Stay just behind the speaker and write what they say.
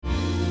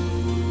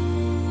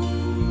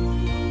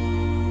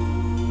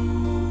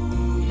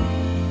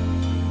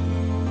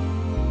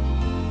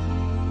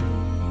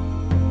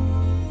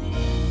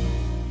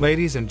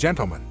Ladies and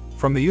gentlemen,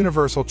 from the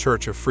Universal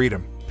Church of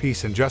Freedom,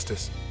 Peace and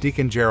Justice,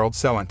 Deacon Gerald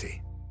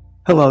Celente.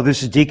 Hello,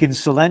 this is Deacon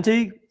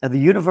Celente of the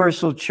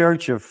Universal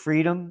Church of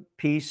Freedom,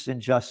 Peace and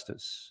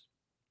Justice.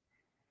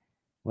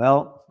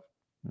 Well,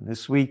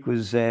 this week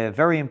was a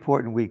very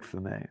important week for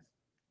me.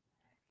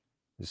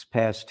 This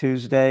past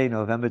Tuesday,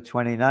 November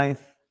 29th,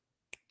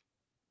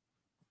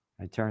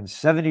 I turned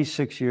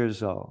 76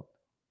 years old.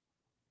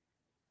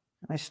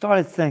 I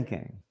started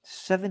thinking,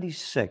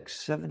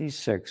 76,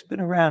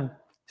 been around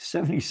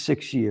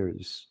 76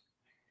 years.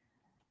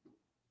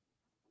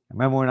 I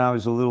remember when I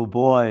was a little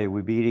boy,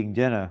 we'd be eating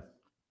dinner,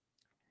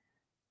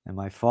 and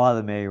my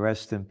father, may he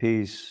rest in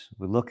peace,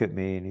 would look at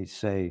me and he'd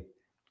say,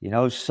 "You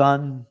know,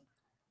 son,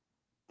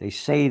 they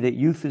say that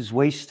youth is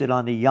wasted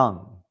on the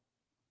young."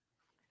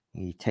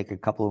 He'd take a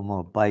couple of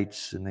more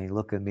bites and they'd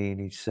look at me and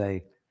he'd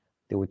say,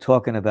 "They were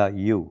talking about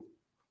you."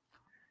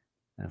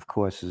 And of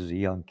course, as a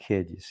young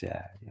kid, you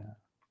say, "Yeah."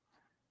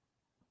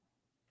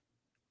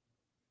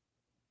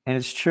 And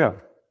it's true.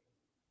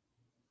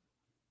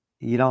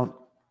 You don't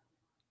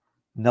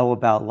know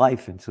about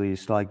life until you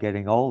start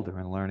getting older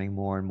and learning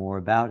more and more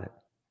about it.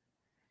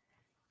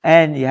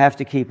 And you have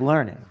to keep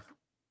learning.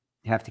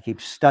 You have to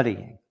keep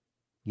studying.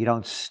 You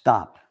don't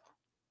stop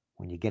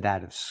when you get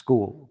out of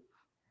school.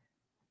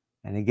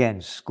 And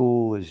again,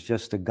 school is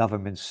just a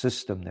government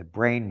system that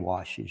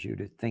brainwashes you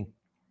to think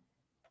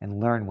and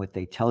learn what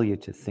they tell you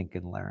to think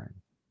and learn.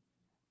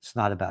 It's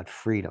not about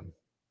freedom.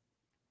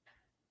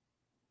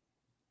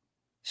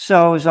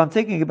 So as I'm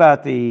thinking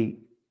about the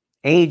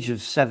age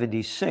of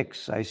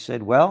 76, I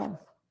said, well,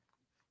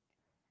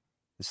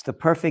 it's the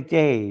perfect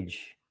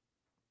age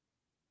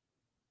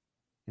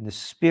in the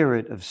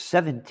spirit of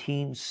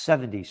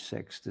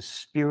 1776, the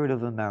spirit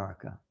of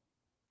America,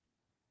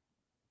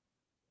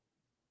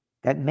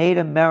 that made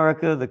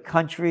America the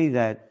country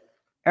that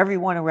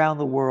everyone around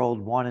the world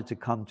wanted to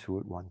come to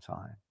at one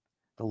time,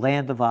 the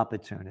land of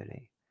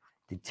opportunity.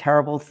 Did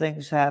terrible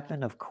things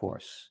happen? Of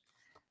course.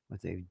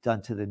 What they've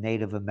done to the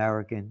Native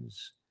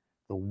Americans,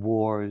 the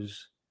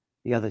wars,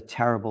 the other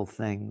terrible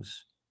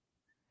things.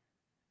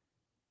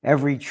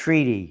 Every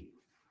treaty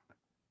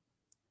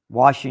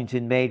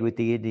Washington made with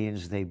the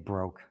Indians, they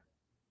broke.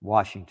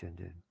 Washington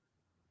did.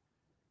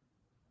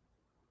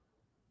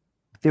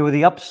 There were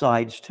the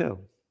upsides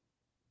too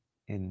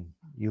in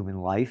human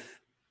life,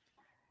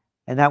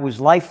 and that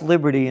was life,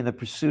 liberty, and the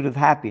pursuit of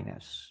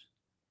happiness.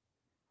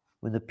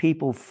 When the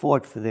people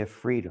fought for their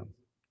freedom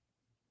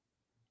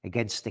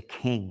against the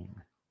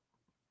king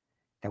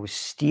that was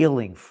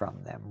stealing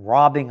from them,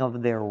 robbing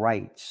of their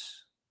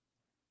rights,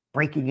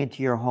 breaking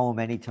into your home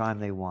anytime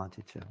they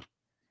wanted to.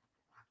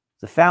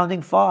 The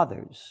founding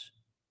fathers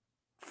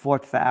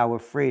fought for our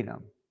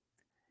freedom,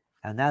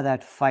 and now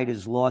that fight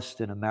is lost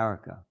in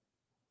America.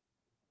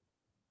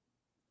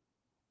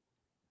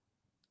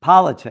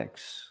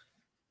 Politics,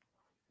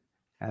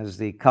 as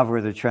the cover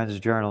of the Trends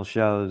Journal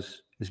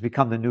shows, has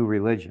become the new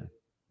religion.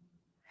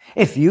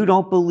 If you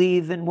don't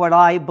believe in what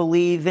I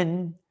believe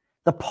in,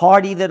 the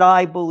party that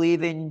I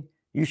believe in,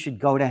 you should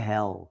go to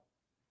hell.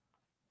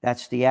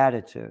 That's the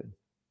attitude.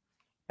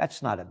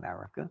 That's not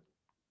America.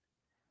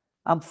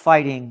 I'm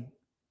fighting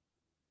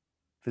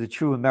for the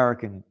true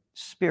American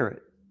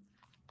spirit,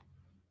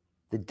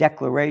 the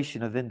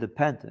Declaration of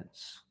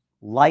Independence,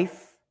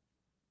 life,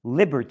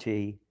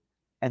 liberty,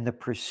 and the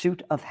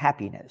pursuit of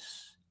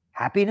happiness.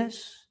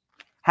 Happiness?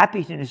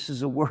 Happiness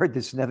is a word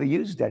that's never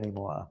used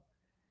anymore.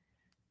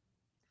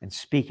 And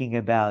speaking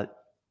about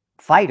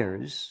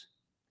fighters,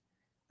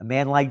 a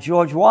man like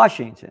George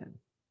Washington,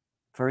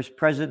 first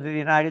president of the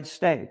United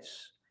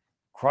States,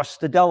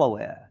 crossed the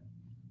Delaware,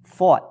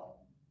 fought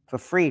for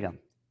freedom.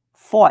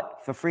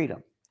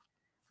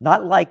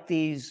 Not like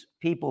these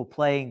people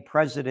playing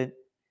president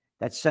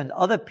that send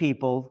other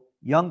people,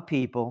 young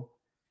people,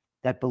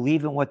 that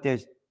believe in what they're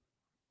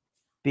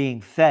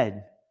being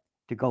fed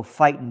to go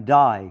fight and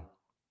die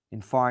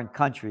in foreign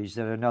countries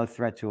that are no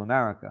threat to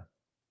America.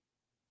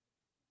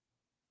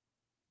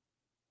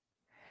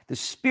 The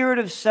spirit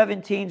of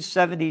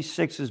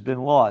 1776 has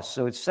been lost.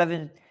 So it's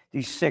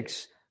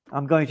 76.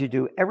 I'm going to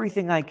do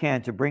everything I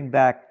can to bring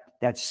back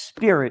that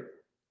spirit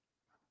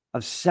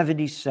of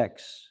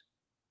 76.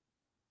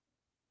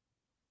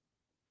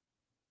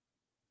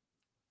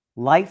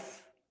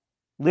 Life,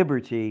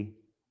 liberty,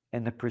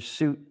 and the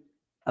pursuit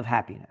of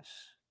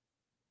happiness.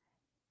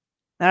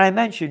 And I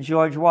mentioned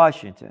George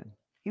Washington.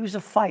 He was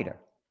a fighter.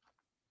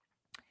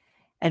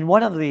 And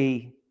one of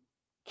the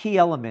key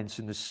elements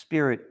in the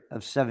spirit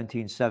of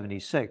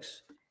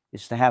 1776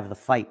 is to have the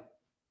fight.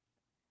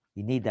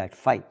 You need that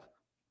fight.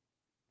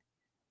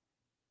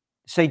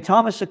 St.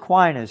 Thomas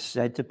Aquinas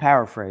said, to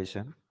paraphrase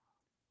him,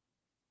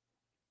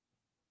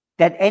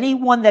 that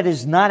anyone that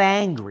is not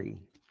angry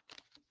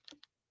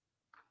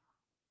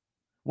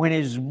when it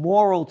is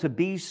moral to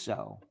be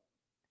so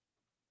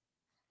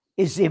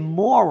is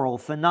immoral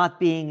for not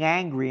being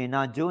angry and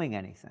not doing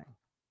anything.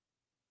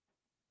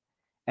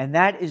 And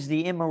that is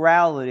the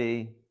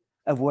immorality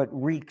of what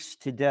reeks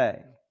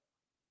today.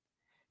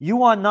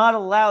 You are not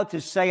allowed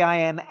to say, "I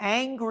am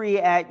angry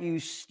at you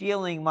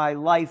stealing my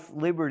life,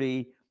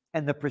 liberty,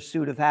 and the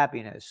pursuit of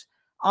happiness.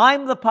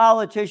 I'm the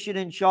politician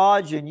in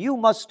charge and you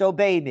must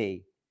obey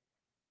me.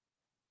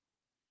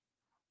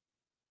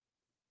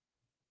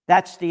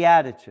 That's the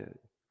attitude.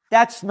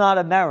 That's not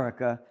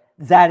America.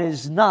 That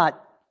is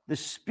not the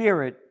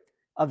spirit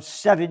of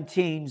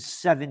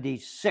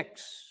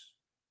 1776.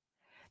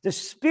 The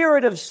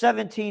spirit of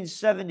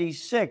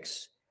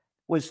 1776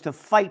 was to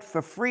fight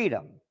for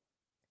freedom.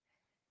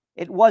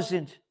 It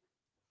wasn't,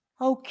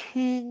 oh,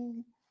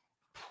 King,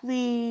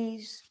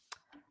 please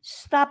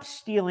stop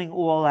stealing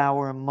all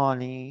our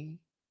money.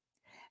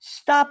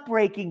 Stop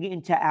breaking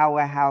into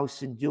our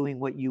house and doing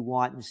what you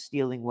want and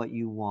stealing what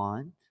you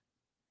want.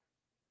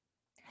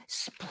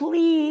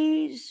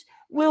 Please,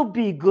 we'll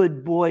be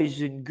good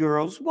boys and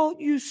girls.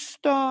 Won't you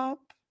stop?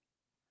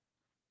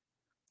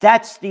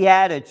 That's the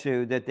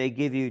attitude that they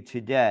give you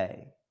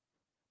today.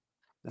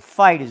 The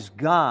fight is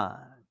gone.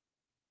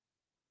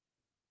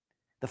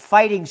 The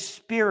fighting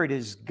spirit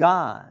is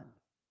gone.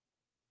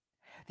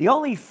 The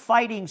only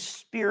fighting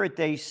spirit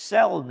they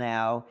sell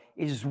now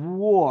is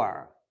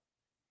war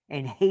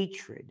and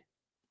hatred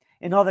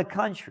in other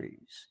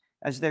countries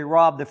as they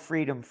rob the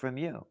freedom from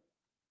you.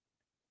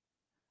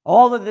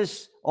 All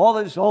this,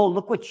 oh,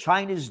 look what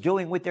China's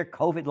doing with their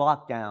COVID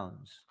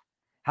lockdowns.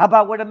 How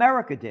about what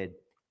America did?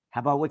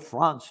 How about what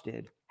France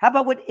did? How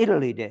about what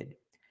Italy did?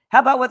 How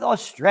about what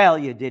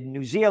Australia did,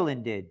 New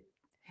Zealand did,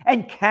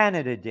 and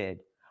Canada did?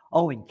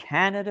 Oh, in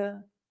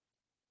Canada,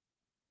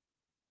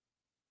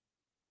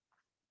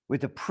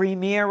 with the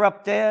premier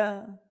up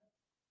there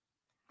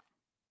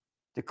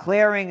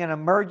declaring an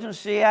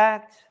emergency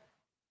act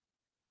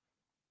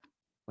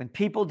when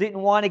people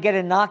didn't want to get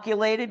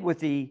inoculated with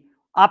the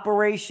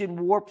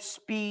Operation Warp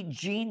Speed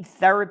gene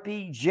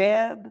therapy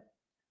jab,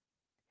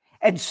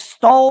 and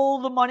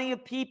stole the money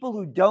of people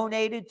who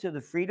donated to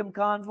the Freedom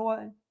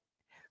Convoy.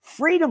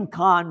 Freedom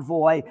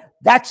Convoy,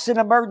 that's an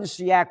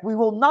emergency act. We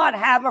will not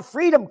have a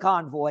Freedom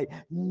Convoy.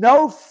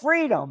 No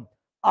freedom.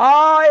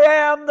 I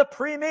am the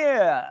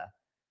premier,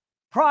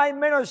 prime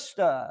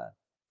minister,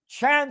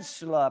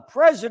 chancellor,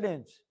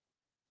 president.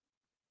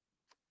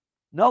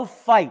 No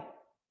fight.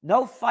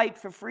 No fight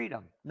for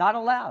freedom. Not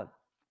allowed.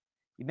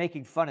 You're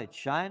making fun of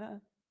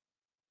China?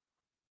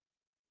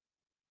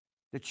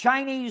 The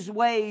Chinese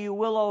way you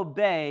will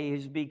obey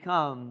has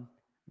become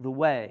the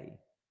way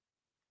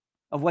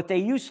of what they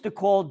used to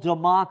call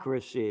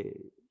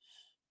democracies.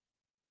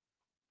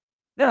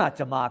 They're not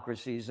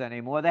democracies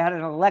anymore. They had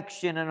an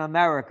election in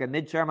America,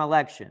 midterm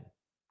election.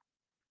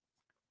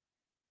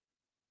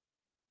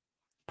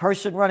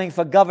 Person running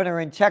for governor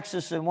in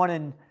Texas and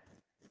one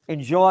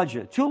in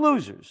Georgia. Two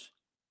losers.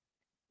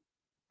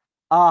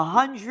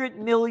 $100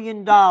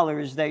 million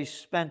they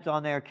spent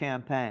on their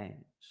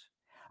campaigns.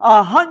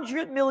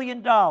 $100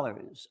 million.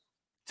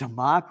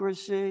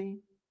 Democracy?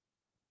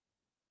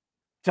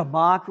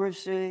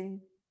 Democracy?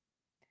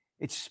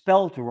 It's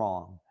spelled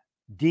wrong.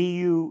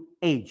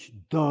 D-U-H,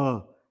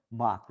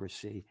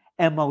 democracy.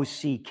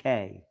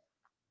 M-O-C-K-R-A-C-Y.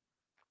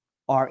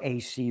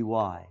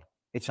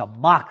 It's a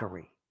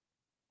mockery.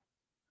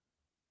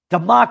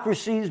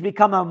 Democracy has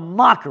become a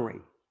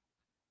mockery.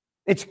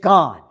 It's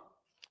gone.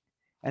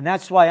 And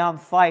that's why I'm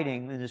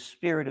fighting in the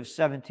spirit of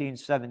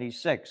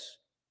 1776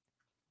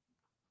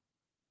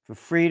 for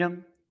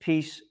freedom,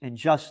 peace, and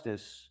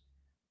justice,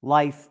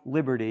 life,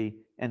 liberty,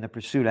 and the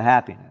pursuit of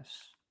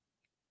happiness.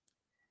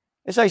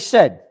 As I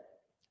said,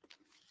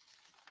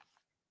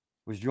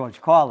 was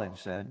George Carlin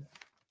said,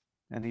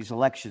 and these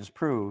elections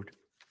proved,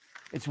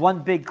 it's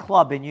one big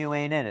club and you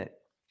ain't in it.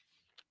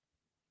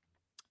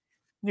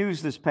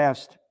 News this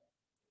past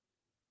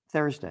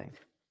Thursday.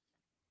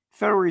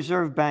 Federal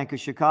Reserve Bank of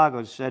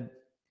Chicago said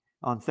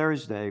on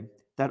Thursday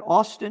that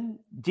Austin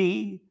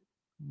D.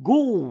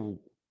 Goolsberg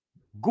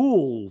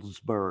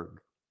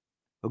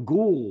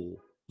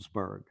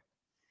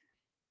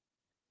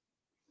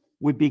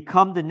would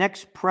become the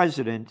next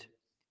president,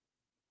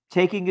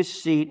 taking a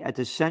seat at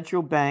the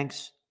central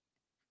bank's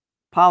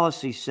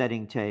policy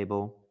setting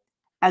table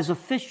as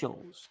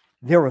officials.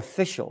 Their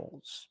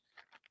officials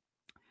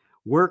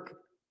work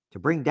to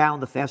bring down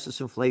the fastest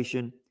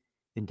inflation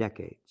in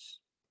decades.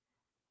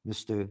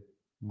 Mr.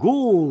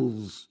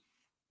 Goolsbee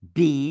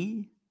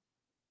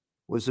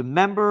was a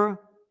member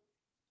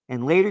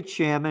and later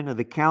chairman of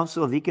the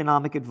Council of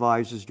Economic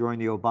Advisors during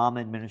the Obama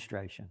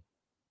administration.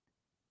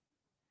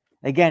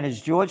 Again,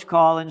 as George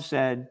Carlin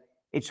said,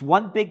 it's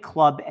one big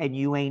club and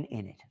you ain't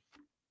in it.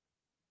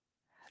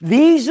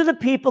 These are the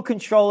people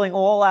controlling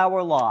all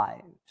our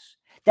lives.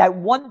 That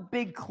one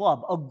big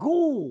club, a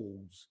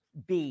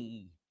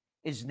Goolsbee,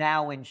 is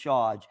now in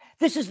charge.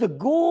 This is the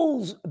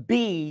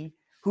Goolsbee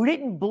who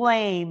didn't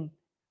blame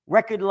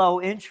record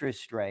low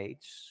interest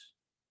rates.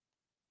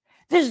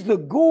 This is the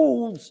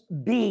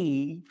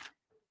Goolsbee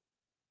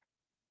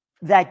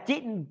that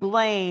didn't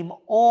blame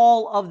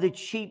all of the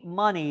cheap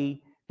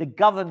money the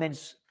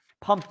government's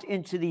pumped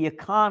into the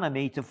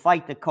economy to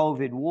fight the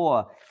COVID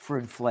war for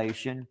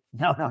inflation.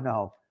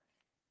 No.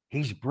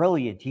 He's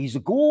brilliant. He's a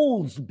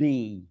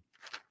Goolsbee.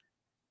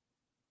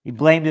 He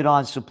blamed it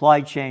on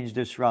supply chain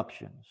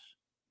disruptions.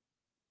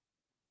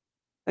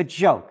 A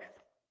joke.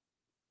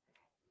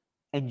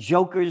 and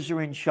jokers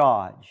are in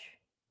charge.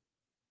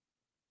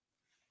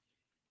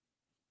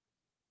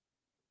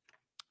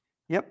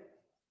 Yep.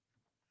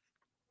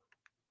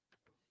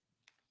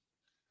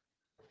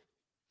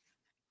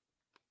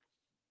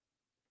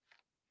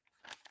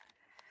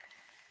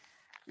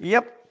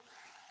 Yep.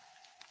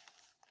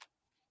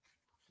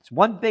 It's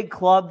one big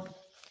club,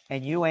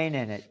 and you ain't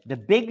in it. The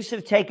bigs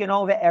have taken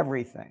over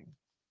everything.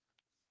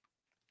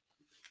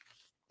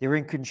 They're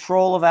in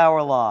control of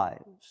our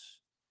lives.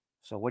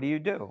 So what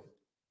do?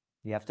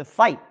 You have to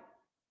fight.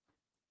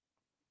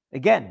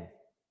 Again,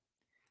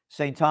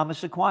 St.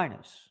 Thomas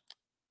Aquinas,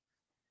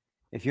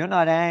 if you're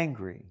not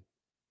angry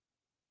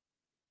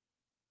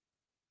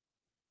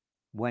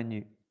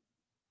when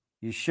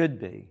you should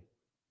be,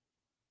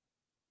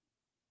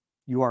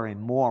 you are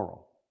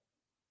immoral.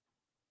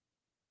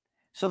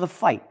 So the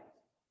fight.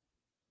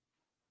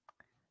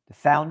 The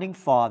founding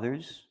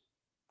fathers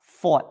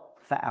fought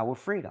for our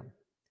freedom.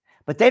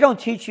 But they don't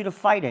teach you to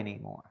fight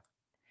anymore.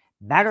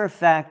 Matter of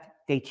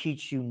fact, they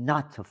teach you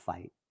not to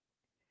fight.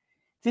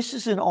 This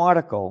is an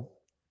article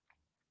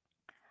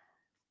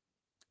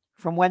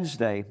from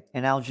Wednesday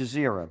in Al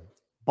Jazeera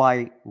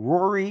by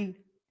Rory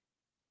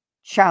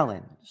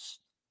Challands,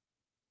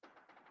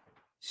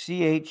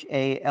 Challands.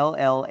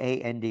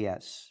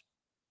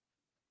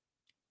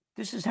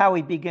 This is how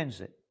he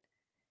begins it.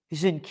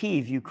 He's in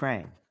Kyiv,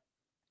 Ukraine.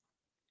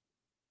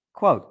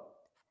 Quote,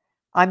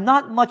 "I'm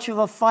not much of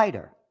a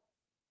fighter,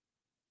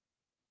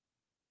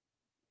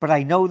 but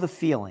I know the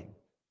feeling.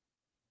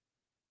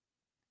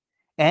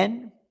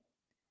 And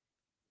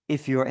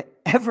if you're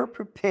ever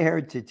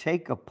prepared to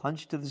take a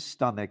punch to the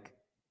stomach,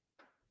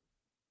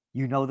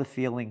 you know the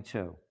feeling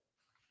too."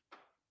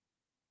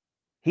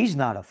 He's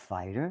not a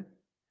fighter.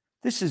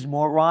 This is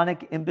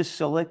moronic,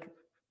 imbecilic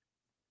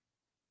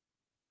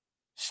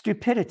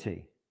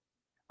stupidity.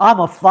 I'm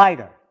a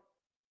fighter.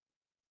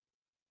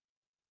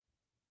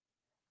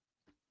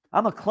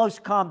 I'm a close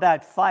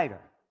combat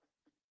fighter.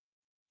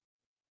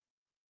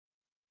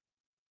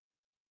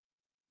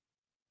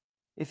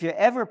 If you're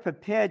ever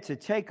prepared to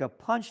take a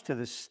punch to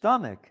the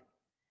stomach,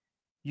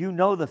 you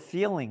know the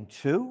feeling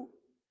too.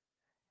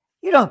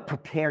 You don't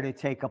prepare to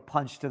take a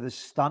punch to the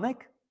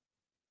stomach.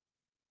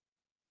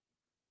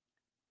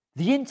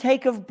 The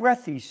intake of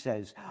breath, he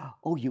says.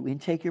 Oh, you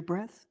intake your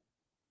breath?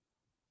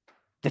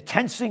 The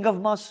tensing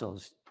of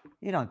muscles.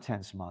 You don't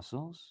tense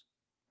muscles.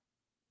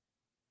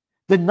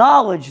 The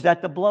knowledge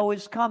that the blow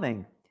is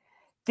coming.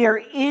 There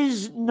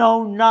is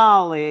no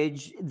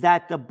knowledge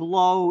that the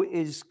blow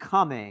is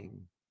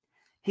coming.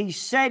 He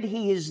said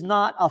he is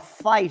not a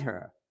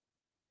fighter.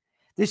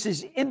 This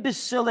is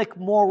imbecilic,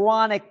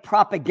 moronic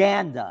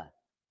propaganda.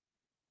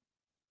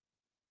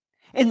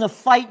 In the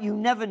fight, you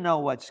never know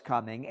what's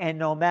coming, and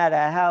no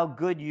matter how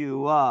good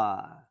you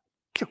are,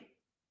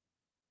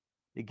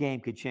 the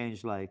game could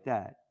change like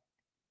that.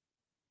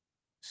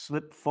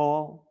 Slip,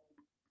 fall,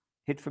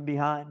 hit from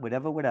behind,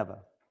 whatever.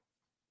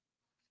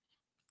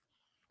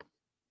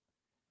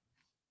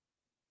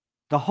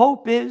 The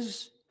hope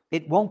is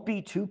it won't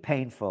be too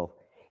painful.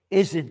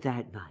 Isn't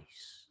that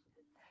nice?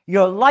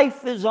 Your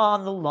life is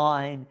on the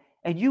line,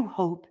 and you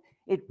hope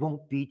it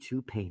won't be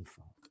too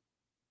painful.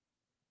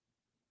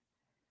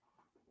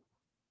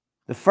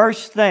 The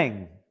first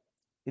thing,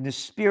 in the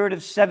spirit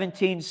of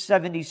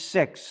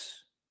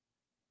 1776,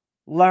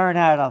 learn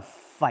how to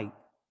fight.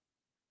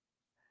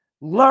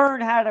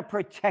 Learn how to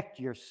protect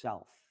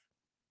yourself.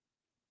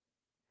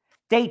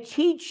 They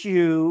teach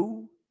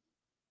you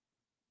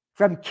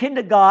from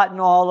kindergarten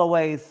all the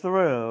way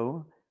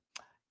through,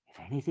 if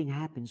anything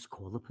happens,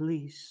 call the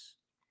police.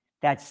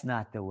 That's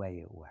not the way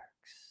it works.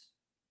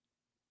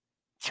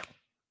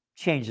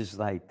 Changes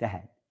like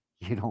that.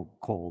 You don't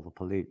call the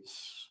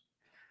police.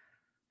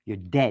 You're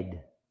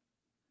dead.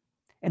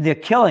 And they're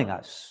killing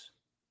us.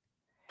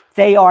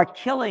 They are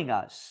killing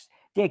us.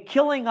 They're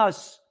killing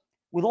us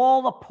with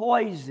all the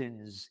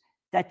poisons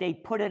that they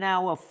put in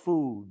our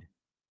food.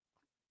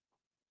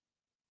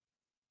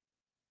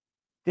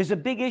 There's a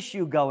big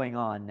issue going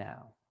on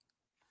now.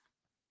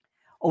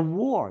 A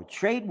war,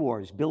 trade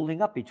wars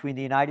building up between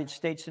the United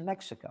States and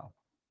Mexico.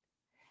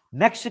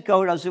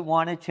 Mexico doesn't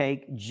want to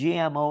take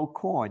GMO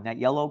corn, that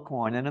yellow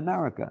corn, in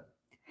America.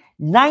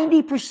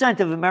 90%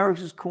 of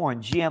America's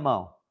corn,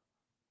 GMO.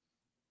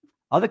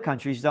 Other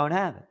countries don't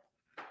have it.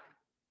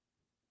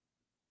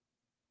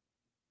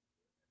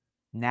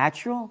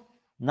 Natural,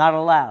 not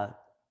allowed.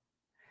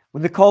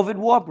 When the COVID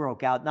war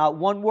broke out, not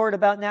one word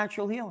about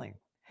natural healing.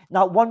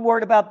 Not one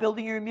word about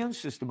building your immune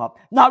system up.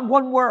 Not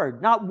one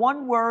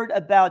word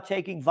about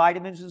taking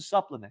vitamins and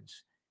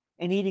supplements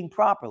and eating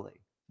properly.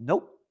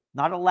 Nope,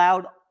 not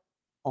allowed.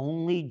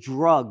 Only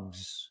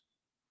drugs.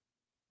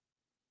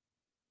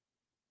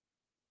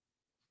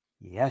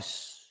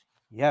 Yes,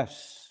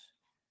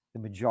 the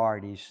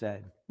majority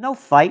said. No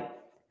fight.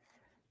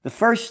 The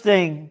first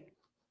thing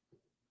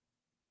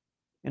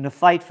in the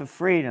fight for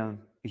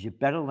freedom is you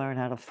better learn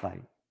how to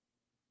fight.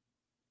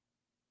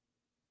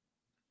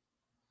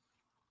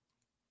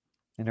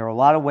 And there are a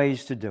lot of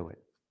ways to do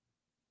it.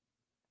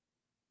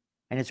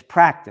 And it's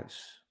practice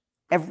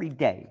every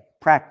day.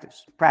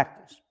 Practice,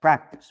 practice,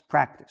 practice,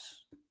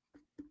 practice.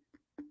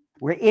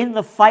 We're in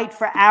the fight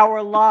for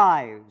our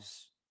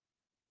lives.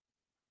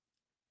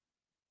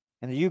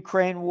 And the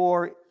Ukraine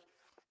war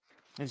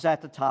is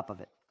at the top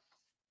of it.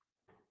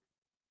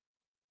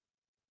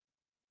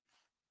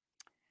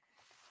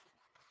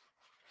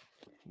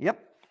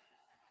 Yep.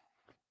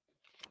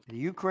 The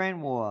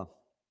Ukraine war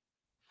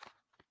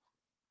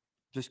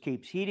just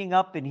keeps heating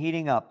up and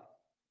heating up.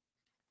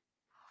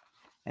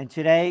 And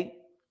today,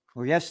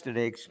 or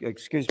yesterday,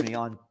 excuse me,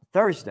 on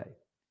Thursday,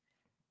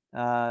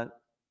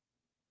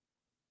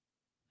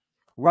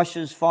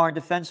 Russia's foreign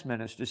defense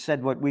minister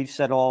said what we've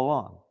said all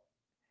along.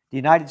 The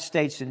United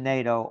States and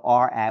NATO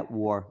are at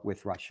war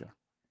with Russia.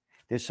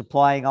 They're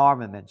supplying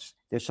armaments.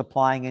 They're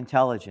supplying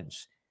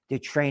intelligence. They're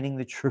training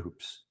the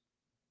troops.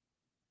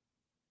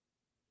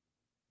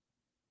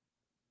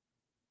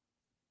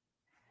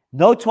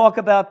 No talk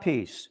about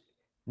peace.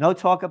 No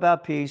talk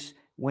about peace.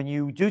 When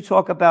you do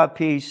talk about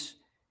peace,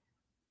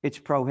 it's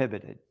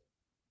prohibited.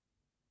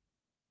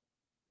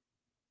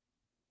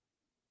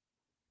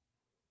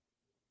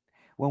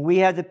 When we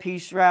had the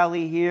peace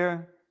rally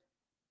here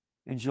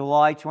in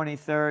July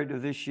 23rd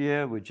of this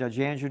year with Judge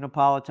Andrew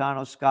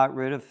Napolitano, Scott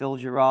Ritter, Phil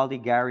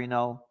Giraldi, Gary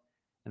Noe,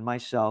 and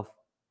myself,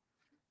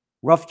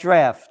 Rough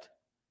Draft,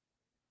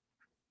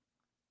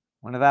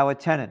 one of our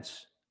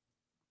tenants,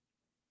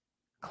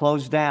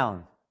 closed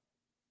down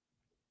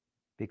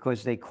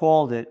because they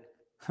called it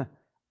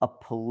a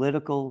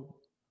political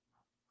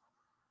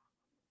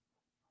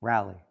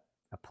rally,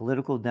 a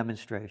political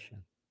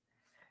demonstration.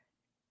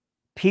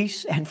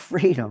 Peace and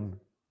freedom,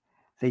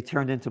 they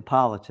turned into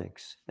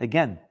politics.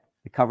 Again,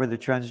 they cover the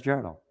Trends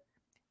Journal.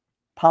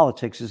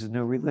 Politics is a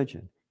new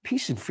religion.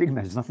 Peace and freedom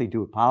has nothing to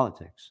do with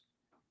politics.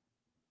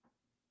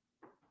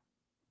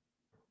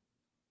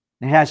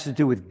 It has to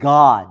do with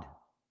God.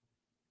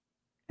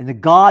 And the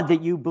God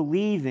that you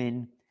believe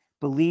in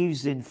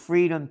believes in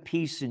freedom,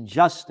 peace, and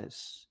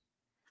justice,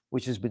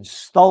 which has been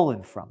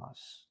stolen from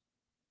us.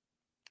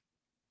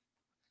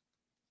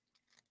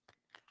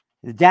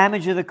 The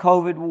damage of the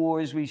COVID war,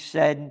 as we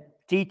said,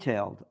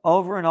 detailed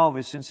over and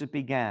over since it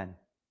began,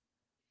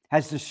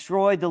 has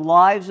destroyed the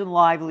lives and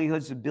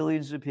livelihoods of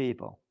billions of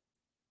people,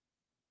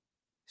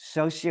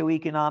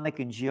 socioeconomic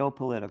and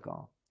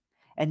geopolitical.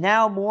 And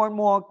now more and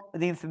more of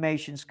the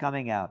information's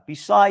coming out.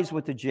 Besides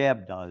what the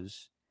jab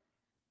does,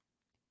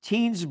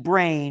 teens'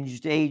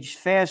 brains aged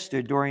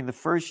faster during the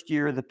first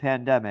year of the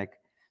pandemic,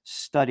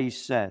 study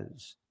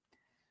says.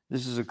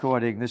 This is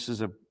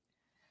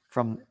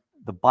from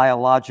the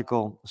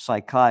Biological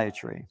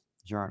Psychiatry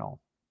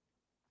Journal.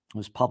 It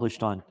was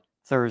published on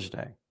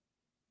Thursday.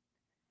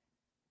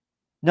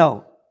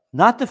 No,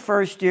 not the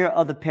first year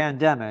of the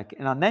pandemic.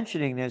 And I'm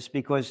mentioning this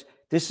because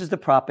this is the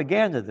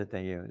propaganda that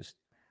they used.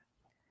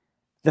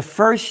 The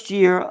first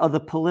year of the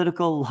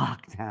political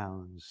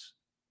lockdowns,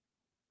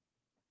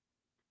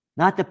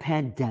 not the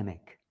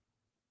pandemic.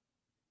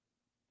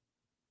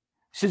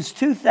 Since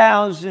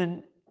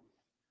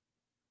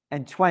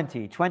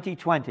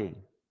 2020,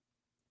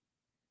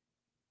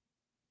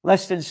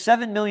 less than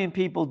 7 million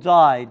people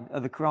died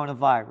of the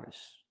coronavirus.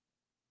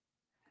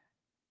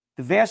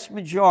 The vast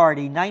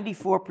majority,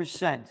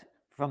 94%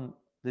 from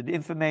the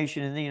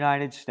information in the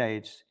United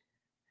States,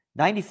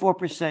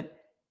 94%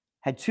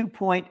 had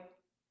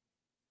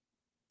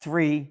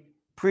 2.3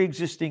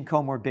 pre-existing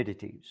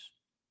comorbidities.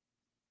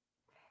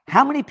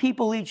 How many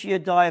people each year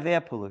die of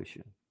air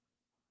pollution?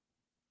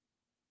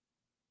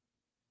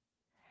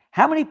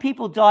 How many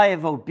people die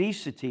of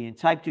obesity and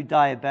type 2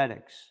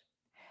 diabetics?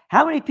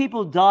 How many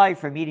people die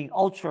from eating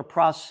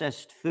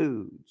ultra-processed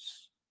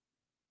foods,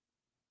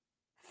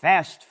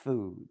 fast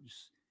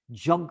foods,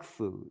 junk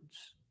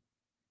foods?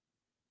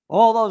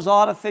 All those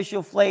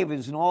artificial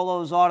flavors and all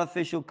those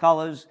artificial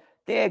colors,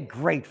 they're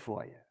great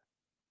for you.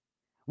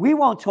 We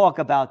won't talk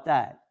about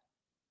that.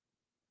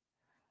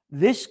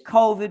 This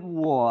COVID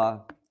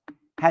war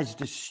has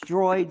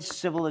destroyed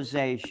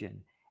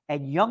civilization,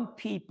 and young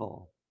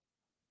people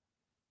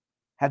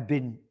have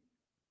been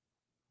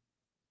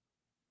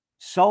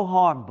so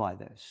harmed by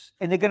this,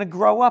 and they're going to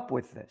grow up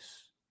with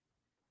this.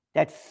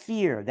 That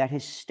fear, that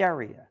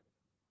hysteria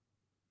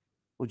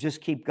will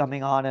just keep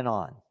coming on and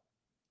on.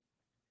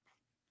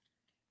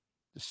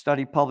 The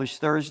study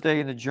published Thursday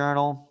in the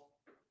Journal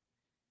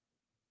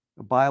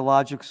of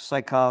Biological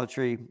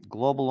Psychiatry,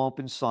 Global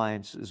Open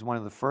Science, is one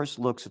of the first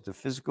looks at the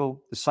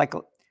physical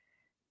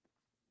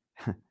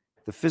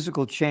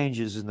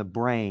changes in the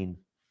brain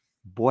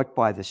brought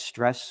by the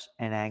stress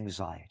and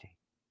anxiety.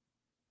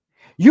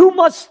 You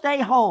must stay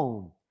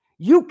home.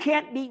 You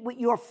can't meet with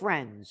your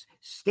friends.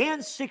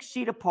 Stand 6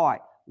 feet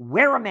apart.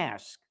 Wear a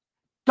mask.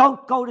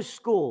 Don't go to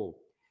school.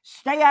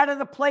 Stay out of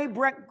the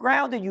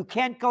playground, and you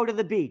can't go to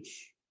the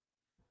beach.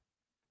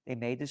 They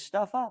made this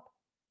stuff up.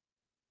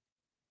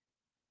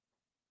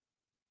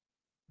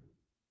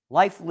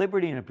 Life,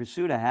 liberty, and the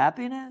pursuit of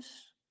happiness.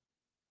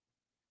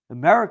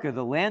 America,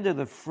 the land of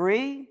the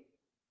free,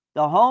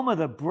 the home of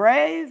the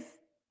brave.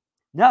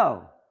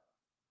 No,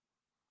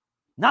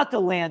 not the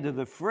land of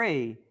the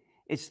free.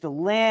 It's the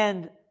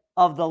land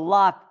of the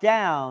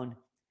lockdown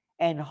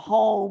and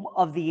home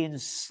of the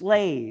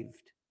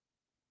enslaved,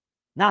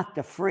 not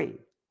the free,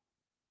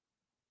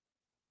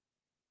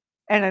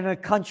 and in a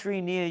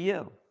country near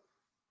you.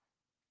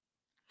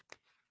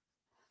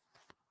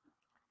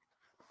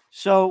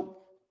 So,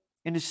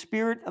 in the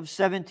spirit of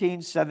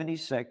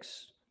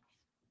 1776,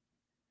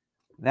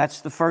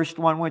 that's the first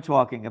one we're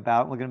talking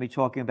about. We're going to be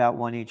talking about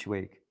one each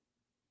week.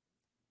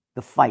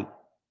 The fight.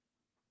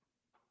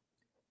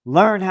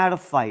 Learn how to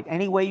fight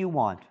any way you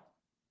want.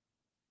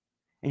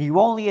 And you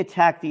only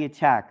attack the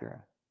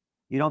attacker.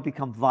 You don't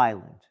become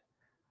violent.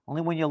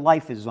 Only when your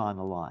life is on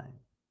the line.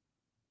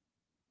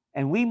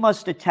 And we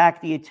must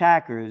attack the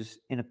attackers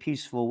in a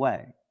peaceful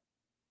way,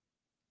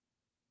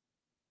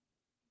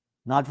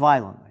 not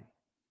violently.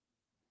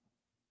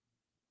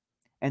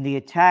 And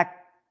the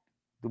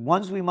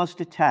ones we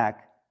must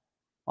attack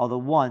are the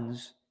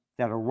ones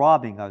that are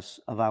robbing us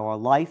of our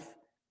life,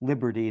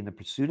 liberty, and the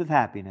pursuit of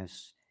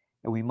happiness.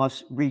 And we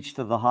must reach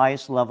to the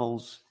highest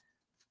levels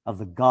of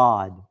the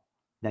God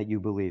that you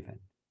believe in.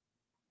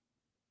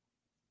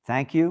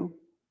 Thank you.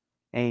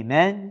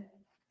 Amen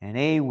and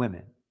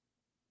amen.